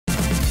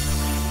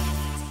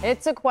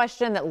It's a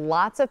question that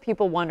lots of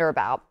people wonder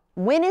about.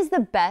 When is the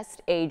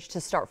best age to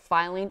start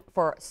filing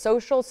for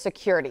Social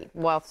Security?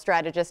 Wealth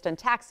strategist and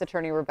tax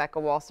attorney Rebecca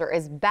Walser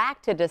is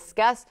back to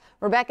discuss.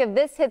 Rebecca,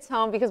 this hits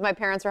home because my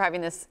parents are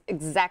having this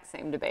exact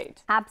same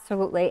debate.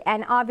 Absolutely.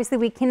 And obviously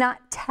we cannot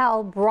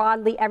tell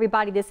broadly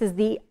everybody this is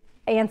the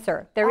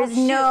answer. There is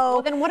no.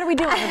 Well, then what are we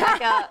doing,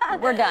 Rebecca?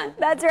 We're done.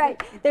 That's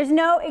right. There's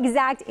no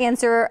exact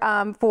answer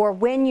for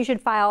when you should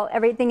file.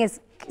 Everything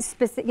is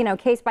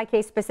case by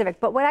case specific.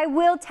 But what I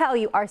will tell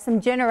you are some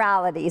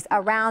generalities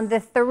around the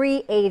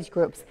three age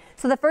groups.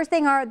 So the first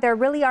thing there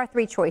really are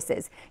three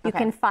choices. You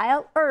can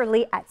file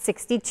early at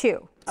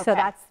 62. So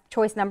that's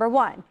choice number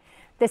one.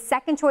 The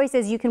second choice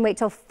is you can wait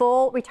till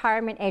full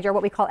retirement age, or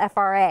what we call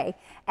FRA.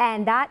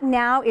 And that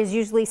now is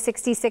usually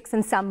 66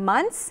 and some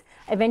months.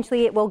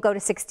 Eventually it will go to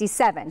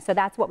 67. So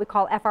that's what we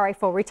call FRA,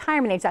 full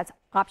retirement age. That's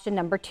option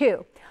number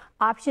two.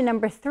 Option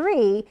number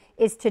three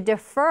is to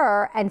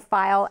defer and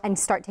file and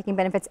start taking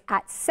benefits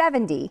at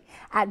 70,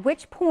 at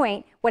which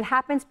point what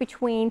happens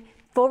between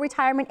full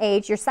retirement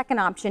age, your second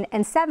option,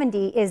 and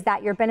 70 is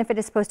that your benefit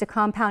is supposed to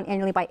compound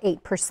annually by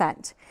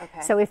 8%.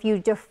 So if you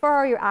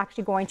defer, you're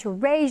actually going to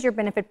raise your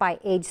benefit by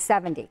age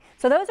 70.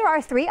 So those are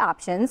our three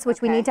options,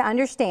 which we need to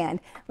understand.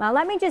 Now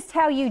let me just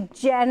tell you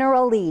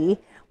generally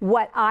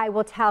what I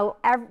tell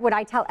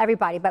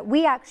everybody, but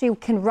we actually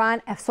can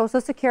run a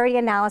Social Security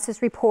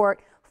analysis report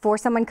for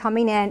someone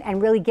coming in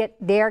and really get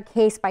their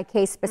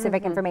case-by-case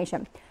specific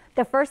information.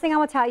 The first thing I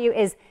will tell you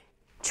is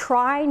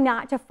try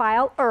not to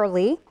file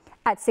early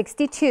at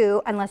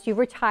 62 unless you've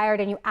retired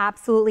and you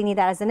absolutely need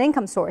that as an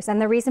income source. And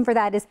the reason for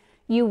that is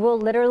you will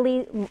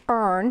literally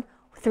earn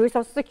through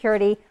Social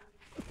Security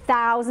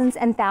thousands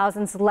and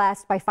thousands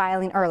less by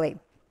filing early.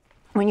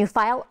 When you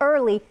file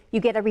early, you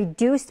get a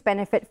reduced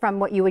benefit from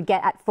what you would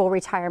get at full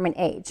retirement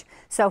age.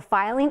 So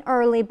filing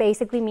early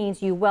basically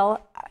means you will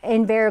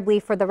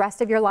invariably for the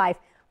rest of your life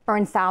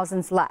earn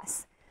thousands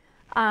less.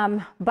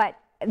 But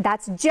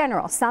that's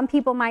general. Some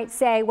people might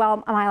say,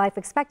 well, my life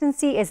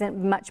expectancy isn't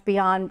much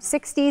beyond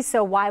 60,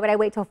 so why would I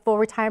wait till full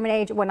retirement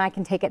age when I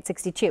can take it at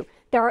 62?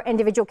 There are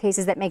individual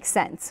cases that make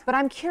sense. But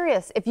I'm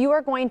curious, if you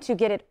are going to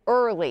get it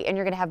early and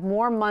you're going to have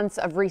more months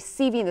of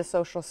receiving the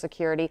Social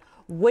Security,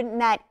 wouldn't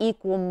that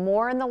equal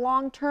more in the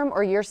long term?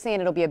 Or you're saying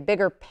it'll be a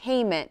bigger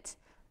payment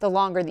the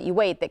longer that you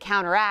wait that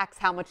counteracts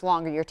how much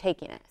longer you're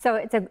taking it?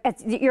 So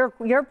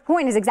your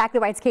point is exactly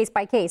why it's case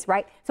by case,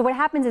 right? So what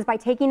happens is by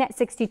taking at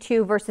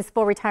 62 versus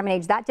full retirement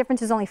age, that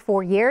difference is only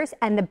 4 years,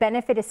 and the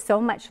benefit is so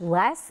much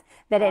less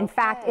that in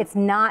fact it's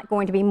not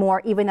going to be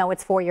more, even though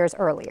it's 4 years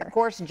earlier. Of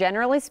course,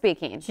 generally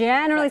speaking.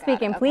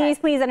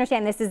 Please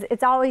understand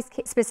it's always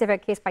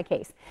specific case by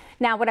case.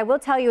 Now, what I will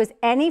tell you is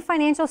any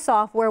financial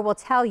software will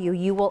tell you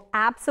you will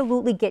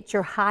absolutely get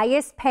your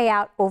highest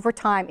payout over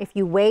time if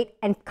you wait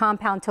and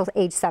compound till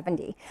age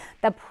 70.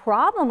 The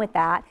problem with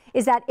that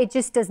is that it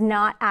just does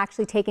not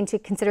actually take into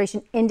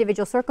consideration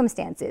individual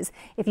circumstances.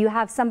 If you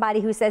have somebody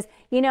who says,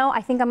 you know,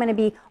 I think I'm going to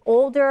be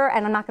older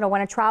and I'm not going to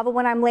want to travel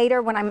when I'm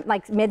later, when I'm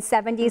like mid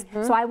 70s,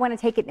 so I want to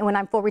take it when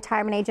I'm full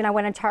retirement age and I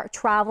want to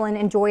travel and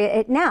enjoy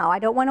it now. I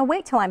don't want to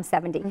wait till I'm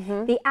 70.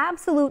 The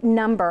absolute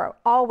number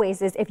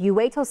always is if you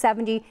wait till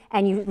 70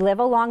 and you live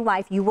a long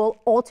life, you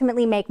will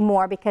ultimately make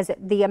more because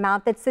the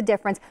amount that's the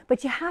difference.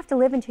 But you have to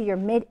live into your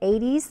mid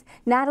 80s,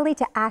 Natalie,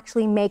 to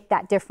actually make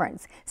that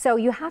difference. So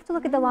you have to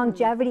look at the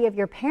longevity of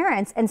your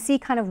parents and see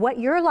kind of what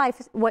your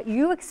life, what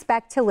you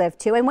expect to live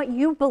to, and what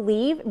you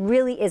believe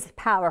really is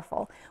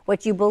powerful.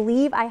 What you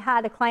believe. I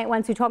had a client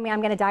once who told me I'm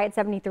going to die at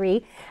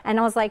 73, and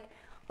I was like,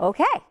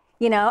 okay.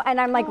 You know, and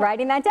I'm like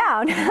writing that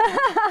down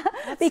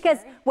because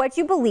what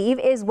you believe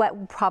is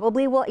what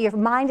probably will, your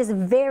mind is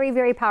very,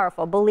 very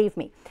powerful, believe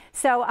me.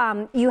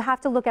 So you have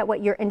to look at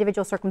what your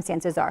individual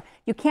circumstances are.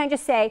 You can't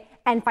just say,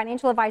 and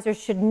financial advisors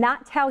should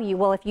not tell you,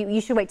 well, if you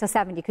should wait till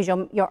 70 because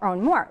you'll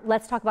earn more.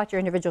 Let's talk about your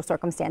individual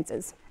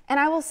circumstances. And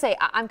I will say,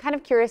 I'm kind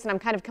of curious, and I'm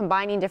kind of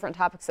combining different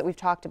topics that we've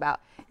talked about.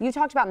 You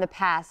talked about in the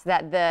past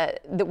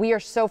that we are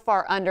so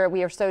far under,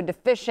 we are so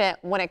deficient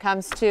when it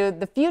comes to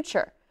the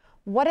future.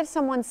 What if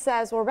someone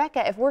says, well,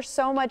 Rebecca, if we're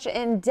so much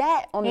in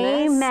debt on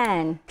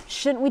Amen. this,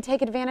 shouldn't we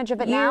take advantage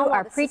of it now? You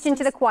are preaching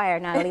to the choir,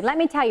 Natalie. Let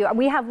me tell you,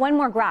 we have one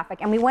more graphic,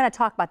 and we want to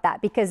talk about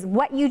that because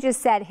what you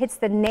just said hits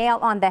the nail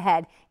on the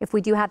head if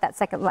we do have that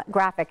second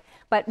graphic.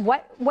 But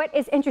what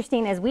is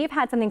interesting is we've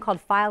had something called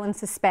file and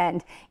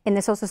suspend in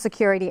the Social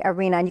Security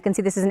arena, and you can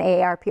see this is an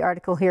AARP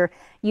article here.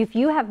 If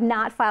you have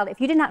not filed, if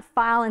you did not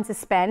file and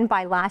suspend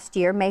by last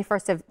year, May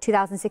 1st of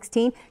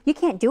 2016, you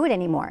can't do it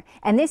anymore.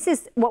 And this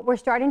is what we're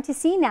starting to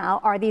see now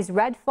are these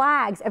red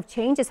flags of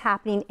changes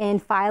happening in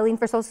filing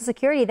for Social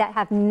Security that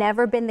have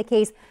never been the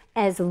case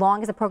as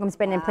long as the program's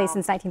been in place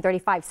since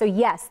 1935. So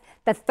yes,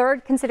 the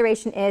third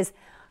consideration is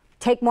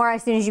take more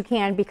as soon as you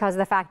can because of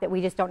the fact that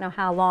we just don't know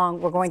how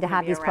long we're going to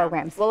have these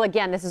programs. Well,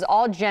 again, this is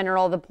all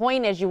general. The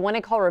point is you want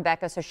to call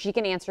Rebecca so she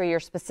can answer your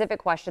specific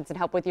questions and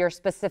help with your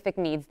specific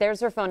needs.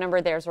 There's her phone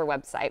number. There's her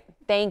website.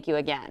 Thank you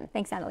again.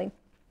 Thanks, Natalie.